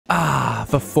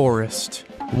The Forest.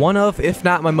 One of, if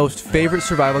not my most favorite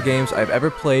survival games I've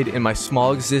ever played in my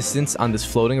small existence on this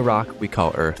floating rock we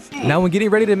call Earth. Now, when getting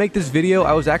ready to make this video,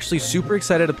 I was actually super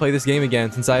excited to play this game again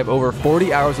since I have over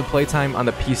 40 hours of playtime on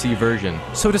the PC version.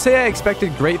 So to say I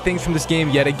expected great things from this game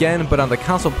yet again, but on the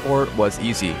console port was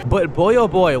easy. But boy oh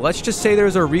boy, let's just say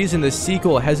there's a reason the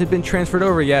sequel hasn't been transferred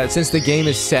over yet, since the game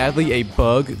is sadly a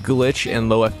bug, glitch, and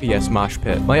low FPS mosh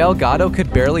pit. My Elgato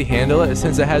could barely handle it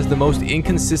since it has the most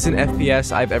inconsistent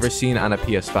FPS I've ever seen on a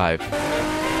PS5.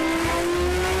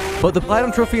 But the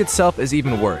Platinum Trophy itself is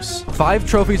even worse. 5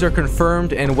 trophies are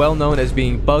confirmed and well known as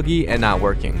being buggy and not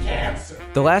working.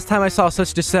 The last time I saw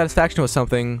such dissatisfaction with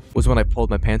something was when I pulled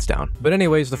my pants down. But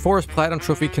anyways, the Forest Platinum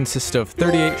Trophy consists of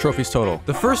 38 trophies total.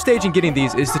 The first stage in getting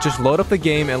these is to just load up the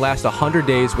game and last 100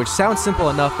 days, which sounds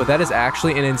simple enough, but that is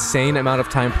actually an insane amount of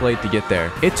time played to get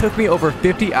there. It took me over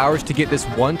 50 hours to get this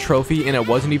one trophy, and it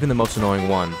wasn't even the most annoying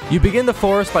one. You begin the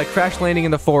forest by crash landing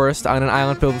in the forest on an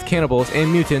island filled with cannibals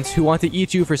and mutants who want to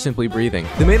eat you for simply breathing.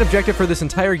 The main objective for this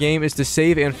entire game is to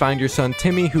save and find your son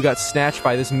Timmy, who got snatched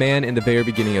by this man in the very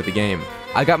beginning of the game.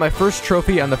 I got my first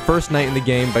trophy on the first night in the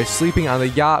game by sleeping on the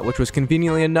yacht, which was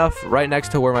conveniently enough right next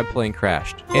to where my plane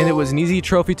crashed. And it was an easy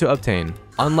trophy to obtain,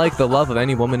 unlike the love of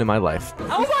any woman in my life.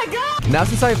 Oh my god! Now,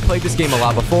 since I've played this game a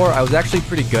lot before, I was actually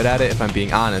pretty good at it if I'm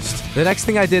being honest. The next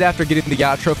thing I did after getting the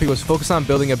yacht trophy was focus on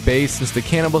building a base, since the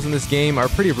cannibals in this game are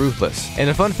pretty ruthless. And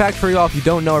a fun fact for y'all if you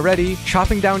don't know already,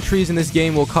 chopping down trees in this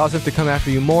game will cause them to come after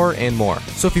you more and more.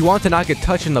 So if you want to not get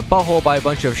touched in the butthole by a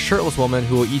bunch of shirtless women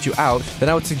who will eat you out, then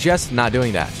I would suggest not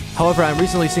doing that. However, I'm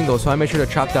recently single, so I made sure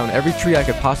to chop down every tree I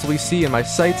could possibly see in my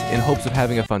sight in hopes of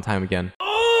having a fun time again.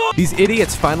 These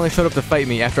idiots finally showed up to fight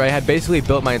me after I had basically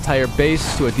built my entire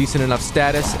base to a decent enough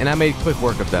status, and I made quick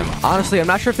work of them. Honestly, I'm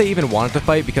not sure if they even wanted to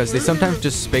fight because they sometimes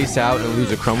just space out and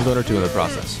lose a chromosome or two in the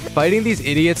process. Fighting these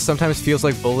idiots sometimes feels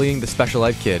like bullying the special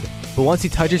ed kid, but once he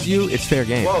touches you, it's fair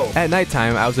game. Whoa. At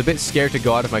nighttime, I was a bit scared to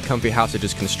go out of my comfy house I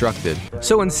just constructed.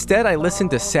 So instead, I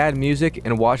listened to sad music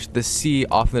and watched the sea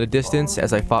off in the distance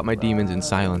as I fought my demons in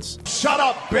silence. Shut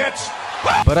up, bitch!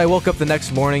 But I woke up the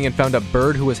next morning and found a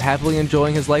bird who was happily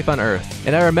enjoying his life on Earth.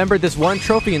 And I remembered this one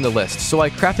trophy in the list, so I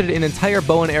crafted an entire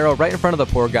bow and arrow right in front of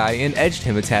the poor guy and edged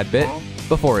him a tad bit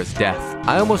before his death.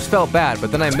 I almost felt bad,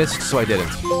 but then I missed, so I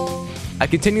didn't. I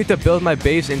continued to build my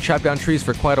base and chop down trees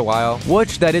for quite a while,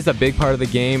 which that is a big part of the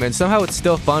game, and somehow it's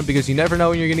still fun because you never know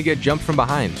when you're gonna get jumped from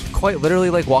behind. Quite literally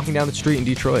like walking down the street in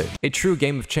Detroit. A true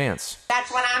game of chance.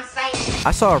 That's what I'm saying. I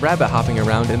saw a rabbit hopping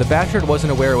around, and the bastard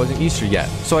wasn't aware it wasn't Easter yet,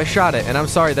 so I shot it, and I'm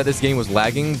sorry that this game was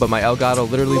lagging, but my Elgato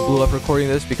literally blew up recording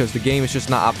this because the game is just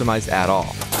not optimized at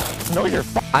all. No, you're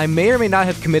I may or may not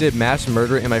have committed mass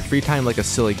murder in my free time like a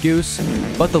silly goose,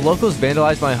 but the locals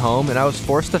vandalized my home and I was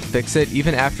forced to fix it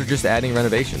even after just adding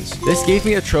renovations. This gave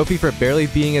me a trophy for barely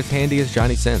being as handy as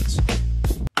Johnny Sins.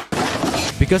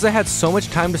 Because I had so much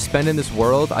time to spend in this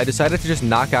world, I decided to just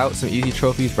knock out some easy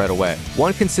trophies right away.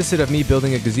 One consisted of me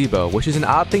building a gazebo, which is an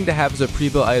odd thing to have as a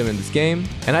pre-built item in this game,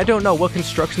 and I don't know what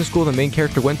construction school the main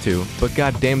character went to, but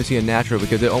goddamn is he a natural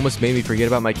because it almost made me forget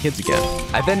about my kids again.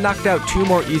 I then knocked out 2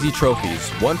 more easy trophies,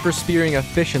 one for spearing a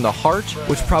fish in the heart,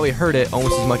 which probably hurt it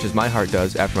almost as much as my heart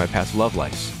does after my past love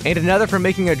lives, and another for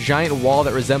making a giant wall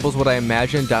that resembles what I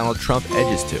imagine Donald Trump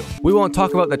edges to. We won't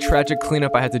talk about the tragic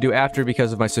cleanup I had to do after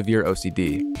because of my severe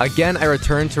OCD. Again, I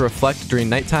returned to reflect during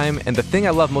nighttime, and the thing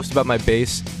I love most about my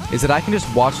base is that I can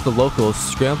just watch the locals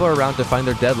scramble around to find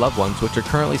their dead loved ones, which are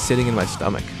currently sitting in my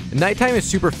stomach. Nighttime is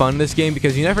super fun in this game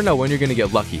because you never know when you're gonna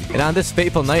get lucky, and on this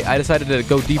fateful night, I decided to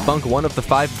go debunk one of the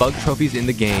 5 bug trophies in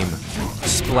the game.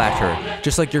 Splatter.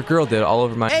 Just like your girl did all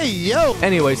over my— Hey, yo!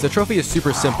 Anyways, the trophy is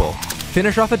super simple.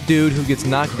 Finish off a dude who gets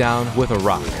knocked down with a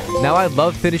rock. Now, I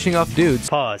love finishing off dudes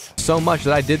so much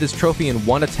that I did this trophy in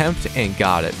one attempt and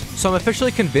got it. So I'm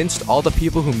officially convinced all the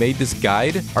people who made this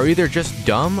guide are either just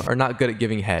dumb or not good at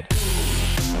giving head.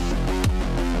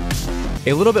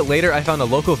 A little bit later, I found a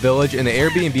local village, and the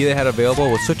Airbnb they had available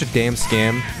was such a damn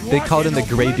scam, they called in the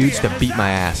gray dudes to beat my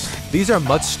ass. These are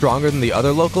much stronger than the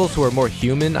other locals who are more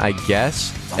human, I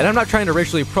guess. And I'm not trying to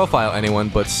racially profile anyone,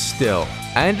 but still.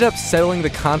 I ended up settling the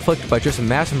conflict by just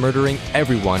mass murdering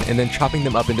everyone and then chopping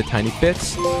them up into tiny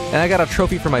bits, and I got a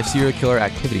trophy for my serial killer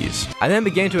activities. I then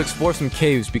began to explore some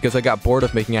caves because I got bored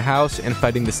of making a house and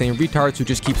fighting the same retards who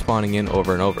just keep spawning in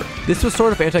over and over. This was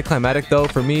sort of anticlimactic though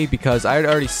for me because I had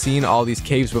already seen all these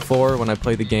caves before when I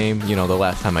played the game, you know, the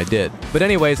last time I did. But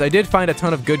anyways, I did find a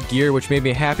ton of good gear which made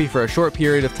me happy for a short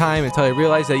period of time until I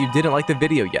realized that you didn't like the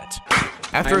video yet.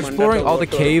 After exploring all the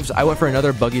caves, I went for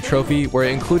another buggy trophy where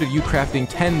it included you crafting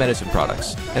 10 medicine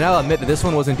products. And I'll admit that this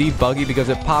one was indeed buggy because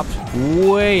it popped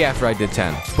way after I did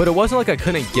 10. But it wasn't like I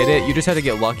couldn't get it, you just had to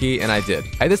get lucky, and I did.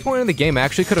 At this point in the game, I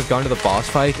actually could have gone to the boss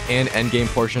fight and endgame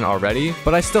portion already,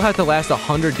 but I still had to last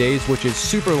 100 days, which is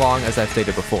super long as I've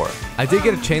stated before. I did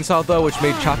get a chainsaw though, which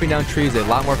made chopping down trees a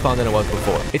lot more fun than it was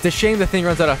before. It's a shame the thing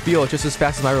runs out of fuel just as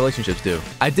fast as my relationships do.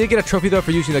 I did get a trophy though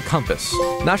for using the compass.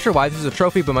 Not sure why this is a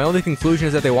trophy, but my only conclusion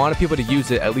is that they wanted people to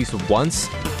use it at least once,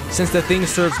 since the thing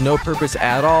serves no purpose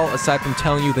at all aside from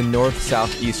telling you the north,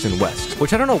 south, east, and west.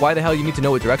 Which I don't know why the hell you need to know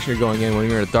what direction you're going in when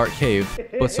you're in a dark cave,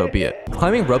 but so be it.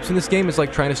 Climbing ropes in this game is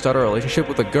like trying to start a relationship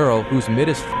with a girl who's mid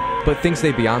as but thinks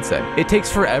they Beyonce. It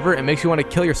takes forever and makes you want to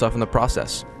kill yourself in the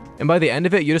process. And by the end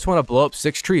of it, you just want to blow up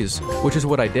 6 trees, which is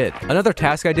what I did. Another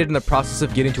task I did in the process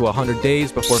of getting to 100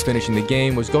 days before finishing the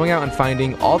game was going out and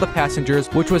finding all the passengers,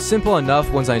 which was simple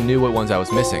enough once I knew what ones I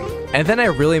was missing. And then I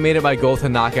really made it my goal to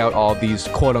knock out all these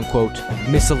quote-unquote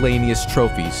miscellaneous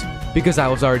trophies, because I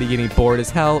was already getting bored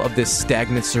as hell of this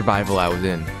stagnant survival I was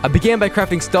in. I began by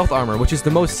crafting stealth armor, which is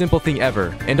the most simple thing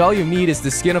ever, and all you need is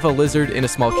the skin of a lizard and a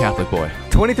small Catholic boy.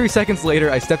 23 seconds later,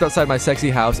 I stepped outside my sexy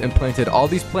house and planted all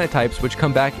these plant types, which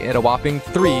come back at a whopping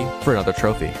 3 for another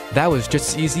trophy. That was just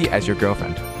as easy as your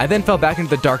girlfriend. I then fell back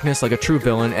into the darkness like a true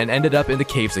villain and ended up in the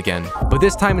caves again. But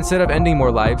this time, instead of ending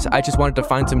more lives, I just wanted to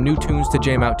find some new tunes to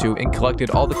jam out to and collected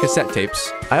all the cassette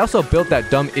tapes. I also built that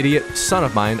dumb idiot son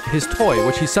of mine his toy,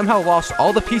 which he somehow lost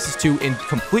all the pieces to in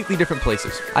completely different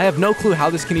places. I have no clue how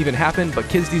this can even happen, but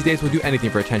kids these days will do anything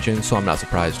for attention, so I'm not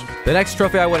surprised. The next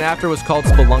trophy I went after was called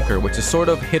Spelunker, which is sort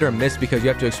of hit or miss because you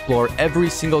have to explore every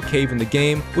single cave in the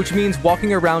game, which means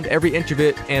walking around every inch of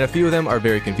it, and a few of them are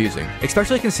very confusing.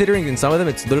 Especially considering in some of them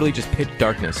it's literally just pitch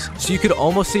darkness, so you could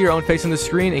almost see your own face on the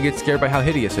screen and get scared by how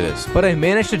hideous it is. But I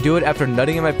managed to do it after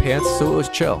nutting in my pants, so it was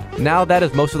chill. Now that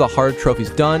is most of the hard trophies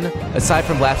done, aside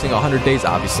from lasting 100 days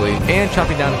obviously, and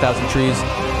chopping down 1,000 trees,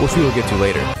 which we will get to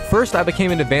later. First, I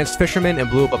became an advanced fisherman and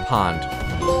blew up a pond.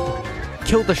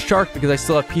 Killed the shark because I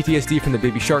still have PTSD from the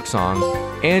Baby Shark song,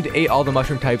 and ate all the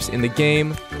mushroom types in the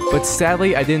game, but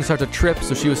sadly I didn't start to trip,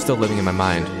 so she was still living in my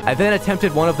mind. I then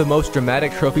attempted one of the most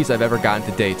dramatic trophies I've ever gotten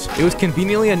to date. It was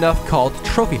conveniently enough called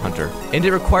Trophy Hunter, and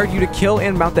it required you to kill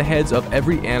and mount the heads of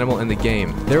every animal in the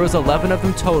game. There was 11 of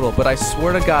them total, but I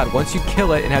swear to God, once you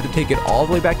kill it and have to take it all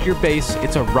the way back to your base,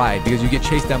 it's a ride because you get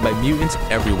chased down by mutants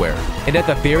everywhere. And at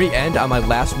the very end, on my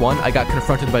last one, I got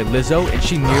confronted by Lizzo, and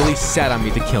she nearly sat on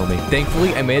me to kill me.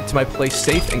 Thankfully, I made it to my place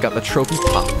safe and got the trophy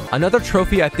pop. Another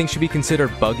trophy I think should be considered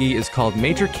buggy is called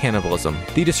Major Cannibalism.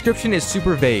 The description is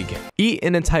super vague. Eat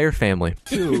an entire family.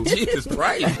 Dude, Jesus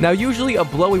Christ. Now usually a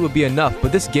blowy would be enough,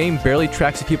 but this game barely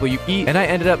tracks the people you eat, and I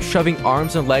ended up shoving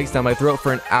arms and legs down my throat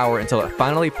for an hour until it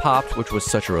finally popped, which was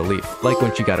such a relief. Like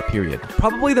when she got a period.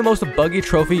 Probably the most buggy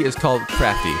trophy is called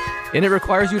Crafty, and it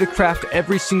requires you to craft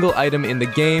every single item in the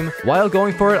game. While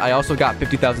going for it, I also got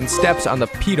 50,000 steps on the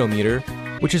pedometer,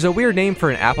 which is a weird name for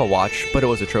an Apple Watch, but it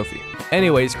was a trophy.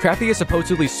 Anyways, crafting is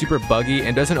supposedly super buggy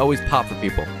and doesn't always pop for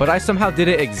people, but I somehow did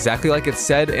it exactly like it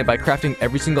said, and by crafting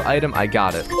every single item, I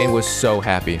got it, and was so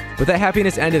happy. But that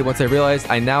happiness ended once I realized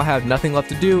I now have nothing left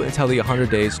to do until the 100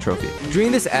 days trophy.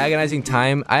 During this agonizing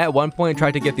time, I at one point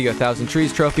tried to get the 1,000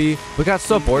 trees trophy, but got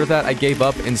so bored of that I gave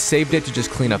up and saved it to just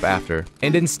clean up after.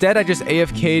 And instead, I just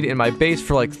AFK'd in my base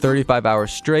for like 35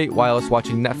 hours straight while I was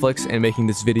watching Netflix and making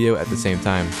this video at the same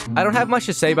time. I don't have much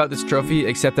to say about this trophy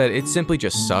except that it simply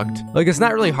just sucked. Like, it's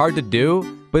not really hard to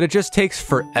do, but it just takes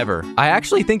forever. I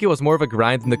actually think it was more of a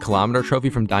grind than the kilometer trophy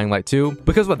from Dying Light 2,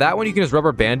 because with that one you can just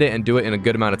rubber band it and do it in a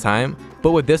good amount of time, but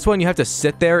with this one you have to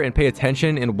sit there and pay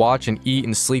attention and watch and eat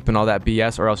and sleep and all that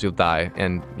BS, or else you'll die,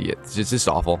 and yeah, it's just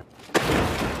awful.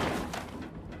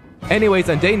 Anyways,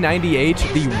 on day 98,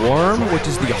 the worm, which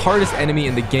is the hardest enemy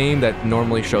in the game that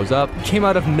normally shows up, came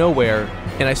out of nowhere,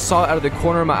 and I saw it out of the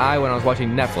corner of my eye when I was watching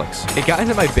Netflix. It got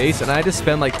into my base, and I had to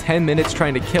spend like 10 minutes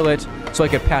trying to kill it so I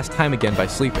could pass time again by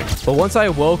sleeping. But once I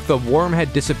awoke, the worm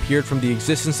had disappeared from the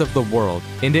existence of the world,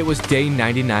 and it was day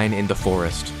 99 in the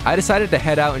forest. I decided to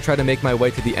head out and try to make my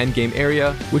way to the endgame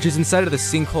area, which is inside of the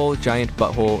sinkhole giant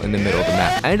butthole in the middle of the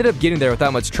map. I ended up getting there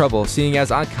without much trouble, seeing as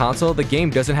on console, the game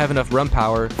doesn't have enough run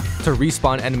power to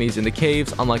respawn enemies in the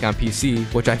caves, unlike on PC,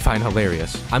 which I find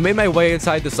hilarious. I made my way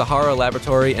inside the Sahara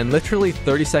laboratory, and literally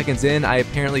 30 seconds in, I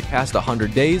apparently passed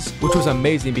 100 days, which was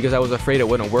amazing because I was afraid it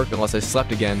wouldn't work unless I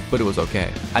slept again, but it was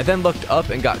okay. I then looked up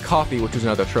and got coffee, which was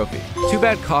another trophy. Too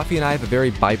bad coffee and I have a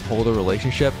very bipolar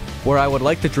relationship, where I would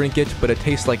like to drink it, but it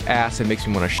tastes like ass and makes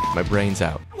me want to shit my brains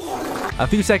out. A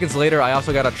few seconds later, I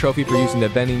also got a trophy for using the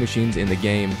vending machines in the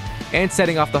game. and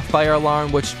setting off the fire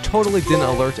alarm, which totally didn't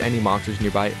alert any monsters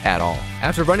nearby at all.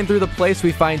 After running through the place,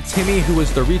 we find Timmy, who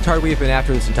was the retard we've been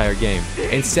after this entire game.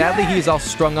 And sadly, he is all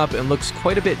strung up and looks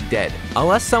quite a bit dead.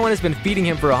 Unless someone has been feeding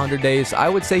him for 100 days, I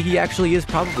would say he actually is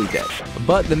probably dead.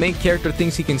 But the main character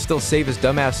thinks he can still save his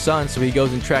dumbass son, so he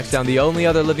goes and tracks down the only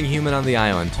other living human on the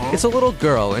island. It's a little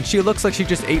girl, and she looks like she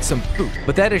just ate some poop.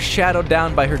 But that is shadowed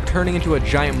down by her turning into a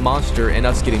giant monster and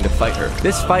us getting to fight her.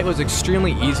 This fight was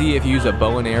extremely easy if you use a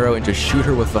bow and arrow and just shoot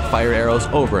her with the fire arrows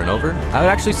over and over. I would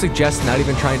actually suggest not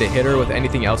even trying to hit her with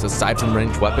anything else aside from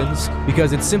ranged weapons,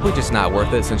 because it's simply just not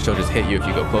worth it since she'll just hit you if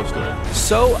you go close to her.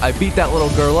 So I beat that little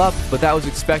girl up, but that was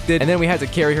expected, and then we had to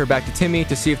carry her back to Timmy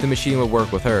to see if the machine would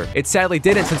work with her. It sadly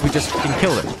didn't since we just fucking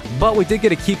killed her. But we did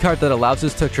get a keycard that allows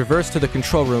us to traverse to the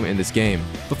control room in this game.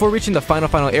 Before reaching the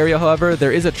final area, however,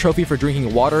 there is a trophy for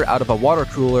drinking water out of a water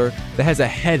cooler that has a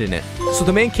head in it. So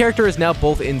the main character is now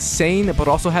both insane, but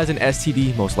also has an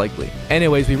STD, most likely.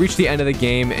 Anyways, we reach the end of the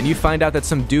game, and you find out that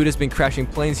some dude has been crashing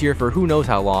planes here for who knows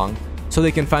how long, so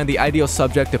they can find the ideal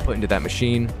subject to put into that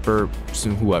machine for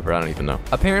whoever, I don't even know.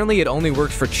 Apparently, it only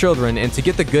works for children, and to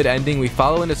get the good ending, we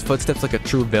follow in his footsteps like a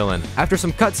true villain. After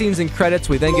some cutscenes and credits,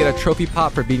 we then get a trophy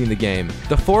pop for beating the game.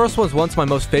 The Forest was once my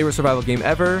most favorite survival game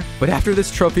ever, but after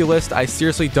this trophy list, I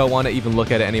seriously don't want to even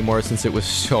look at it anymore since it was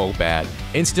so bad.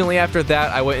 Instantly after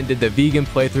that, I went and did the vegan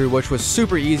playthrough, which was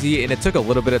super easy, and it took a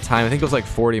little bit of time. I think it was like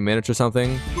 40 minutes or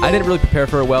something. I didn't really prepare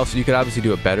for it well, so you could obviously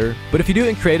do it better. But if you do it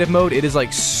in creative mode, it is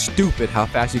like stupid how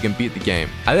fast you can beat the game.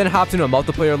 I then hopped into a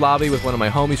multiplayer lobby with one of my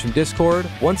homies from Discord.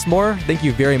 Once more, thank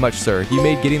you very much, sir. You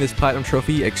made getting this platinum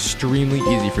trophy extremely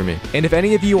easy for me. And if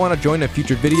any of you want to join in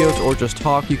future videos or just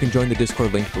talk, you can join the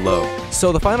Discord link below.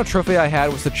 So the final trophy I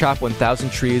had was to chop 1,000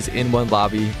 trees in one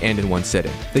lobby and in one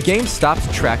sitting. The game stops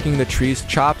tracking the trees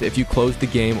chopped if you close the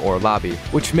game or lobby,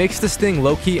 which makes this thing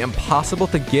low-key impossible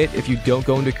to get if you don't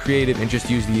go into creative and just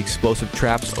use the explosive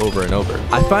traps over and over.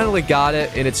 I finally got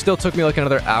it, and it still took me like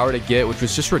another hour to get, which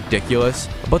was just ridiculous,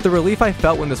 but the relief I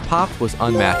felt when this popped was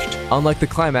unmatched, unlike the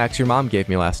climax your mom gave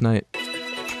me last night.